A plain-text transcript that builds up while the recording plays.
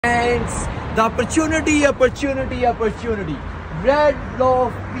friends, the opportunity. Red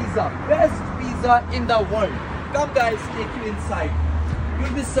Loaf Pizza, best pizza in the world. Come guys, take you inside.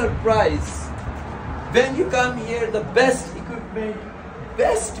 You'll be surprised. When you come here, the best equipment,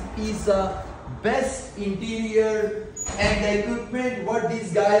 best pizza, best interior, and the equipment what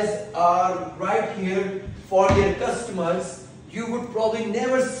these guys are right here for their customers, you would probably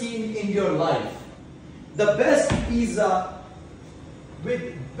never seen in your life. The best pizza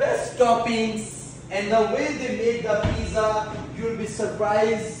with best toppings, and the way they make the pizza, you'll be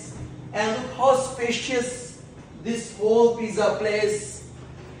surprised. And look how spacious this whole pizza place,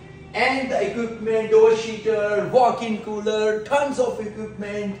 and the equipment, door sheeter, walk-in cooler, tons of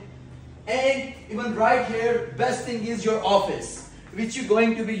equipment. And even right here, best thing is your office, which you're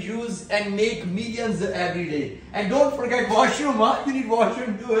going to be used and make millions every day. And don't forget washroom, huh? You need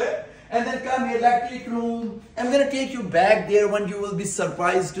washroom too, eh? And then come here, electric room. I'm gonna take you back there when you will be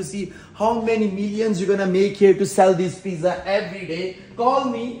surprised to see how many millions you're gonna make here to sell this pizza every day. Call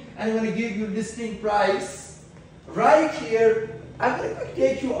me and I'm gonna give you listing price. Right here, I'm gonna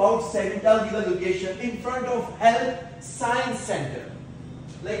take you outside and tell you the location in front of Health Science Center.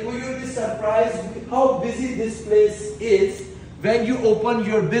 Like, will you be surprised how busy this place is when you open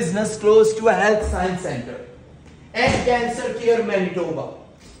your business close to a health science center and Cancer Care Manitoba.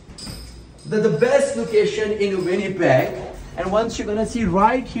 The best location in Winnipeg. And once you're gonna see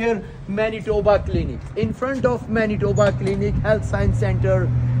right here, Manitoba Clinic. In front of Manitoba Clinic, Health Science Center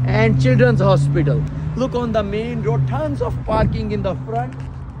and Children's Hospital. Look on the main road, tons of parking in the front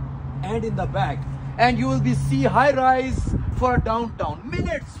and in the back. And you will be see high rise for downtown,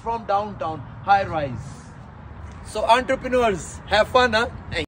 minutes from downtown, high rise. So entrepreneurs, have fun, huh?